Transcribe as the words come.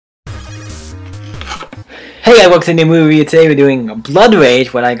Hey guys, welcome to a new movie. Today we're doing Blood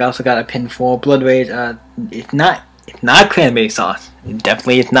Rage, what I also got a pin for. Blood Rage, it's not cranberry sauce. It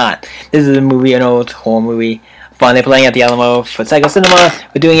definitely is not. This is a movie, an old horror movie. Fun. They're playing at the Alamo for Psycho Cinema.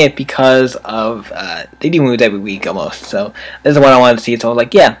 We're doing it because of, they do movies every week almost. So this is what I wanted to see. So I was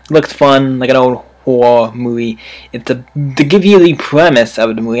like, yeah, it looks fun, like an old horror movie. It's to give you the premise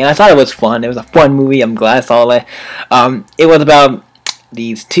of the movie. And I thought it was fun. It was a fun movie. I'm glad I saw it. It was about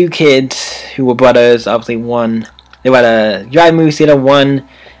these two kids who were brothers. Obviously, they were at a drive movie theater. One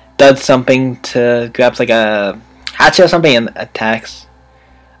does something to grabs like a hatchet or something and attacks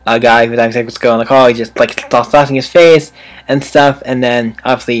a guy who's having sex with a girl in the car. He just like starts slashing his face and stuff, and then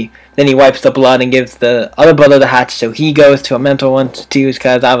obviously he wipes the blood and gives the other brother the hatchet, so he goes to a mental institute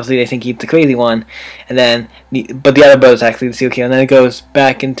because obviously they think he's the crazy one, and then but the other brother's actually the serial killer, and then it goes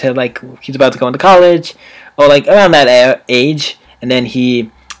back into like he's about to go into college or like around that age. And then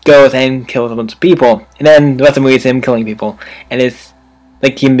he goes and kills a bunch of people. And then the rest of the movie is him killing people. And it's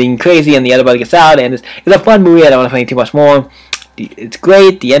like him being crazy and the other brother gets out. And it's a fun movie. I don't want to say too much more. It's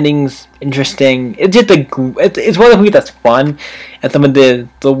great. The ending's interesting. It's just it's one of the movies that's fun. And some of the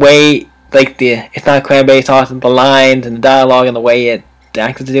way, like it's not cranberry sauce and the lines and the dialogue and the way the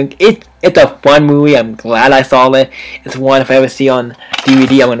actors are doing. It's a fun movie. I'm glad I saw it. It's one if I ever see on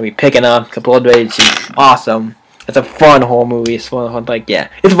DVD I'm going to be picking up. Because Blood Rage is awesome. It's a fun horror movie. It's fun, like, yeah.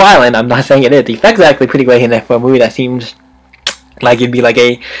 It's violent. I'm not saying it is. The effects are actually pretty great in there for a movie that seems like it'd be like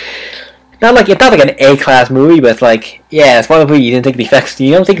it's not like an A-class movie, but it's like, yeah, it's one of the movies you didn't think the effects.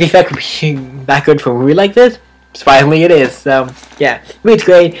 You don't think the effects would be that good for a movie like this? Surprisingly, it is. So, yeah, it's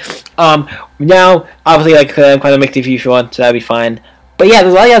great. Now, obviously, like, I'm kind of mixed review if you want, so that'd be fine. But yeah,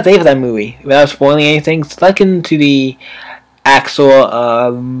 there's a lot you have to say for that movie without spoiling anything. So let's get into the actual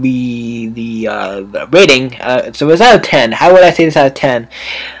the rating. So it's out of 10. How would I say this out of 10?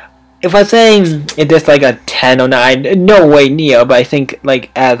 If I'm saying it's like a 10 or 9, no way near, but I think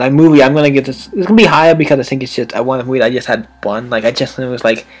like as a movie I'm gonna give this, it's gonna be higher because I think it's just I want a movie that I just had fun. Like it was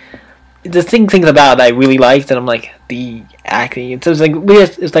like the things about it I really liked, and I'm like the acting. It's like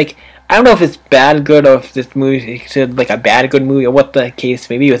it's like I don't know if it's bad good or if this movie is considered like a bad good movie or what the case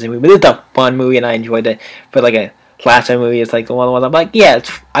may be with the movie, but it's a fun movie and I enjoyed it. But like a Flashlight movie is like the one I'm like, yeah,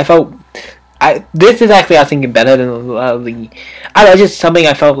 this is actually I think better than I don't know, just something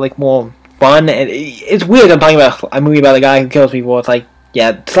I felt like more fun. And it's weird I'm talking about a movie about a guy who kills people. It's like,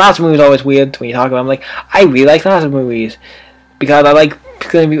 yeah, slasher movies are always weird when you talk about them. Like, I really like slasher movies because I like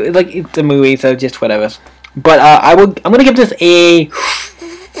it's a movie, so just whatever. But I'm gonna give this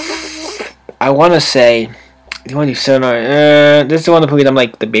I want to say. You want to do 7 or this is one of the movies I'm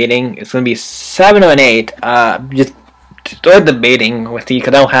like debating. It's gonna be 7 or an 8. Just start debating with you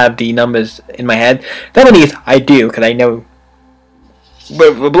because I don't have the numbers in my head. Some of these I do because I know.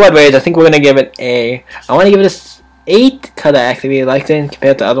 But for Blood Rage, I think we're gonna give it I want to give it a 8 because I actually really liked it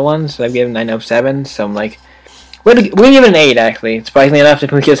compared to other ones. So I've given 9 out of 7. So I'm like, we're gonna give it an 8 actually. Surprisingly enough,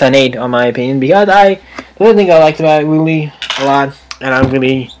 this movie gives an 8 on my opinion because the other thing I liked about it really a lot, and I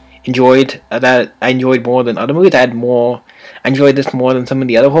really enjoyed that. I enjoyed more than other movies. I enjoyed this more than some of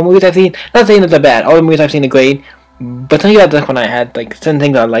the other horror movies I've seen. Not saying that they're bad. All the movies I've seen are great, but something about this one I had like certain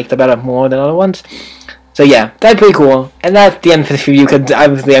things I liked about it more than other ones. So yeah, that's pretty cool. And that's the end for this review because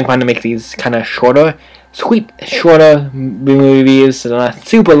obviously I'm trying to make these kind of shorter movie reviews, so they're not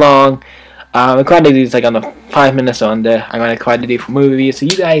super long. I'm trying to do these like on the 5 minutes or under. I'm going to try to do for movie reviews so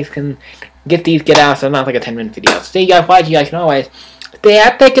you guys can get out, so not like a 10-minute video. So you guys watch, you guys can always stay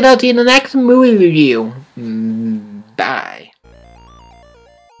up, take it out to you in the next movie review. Bye.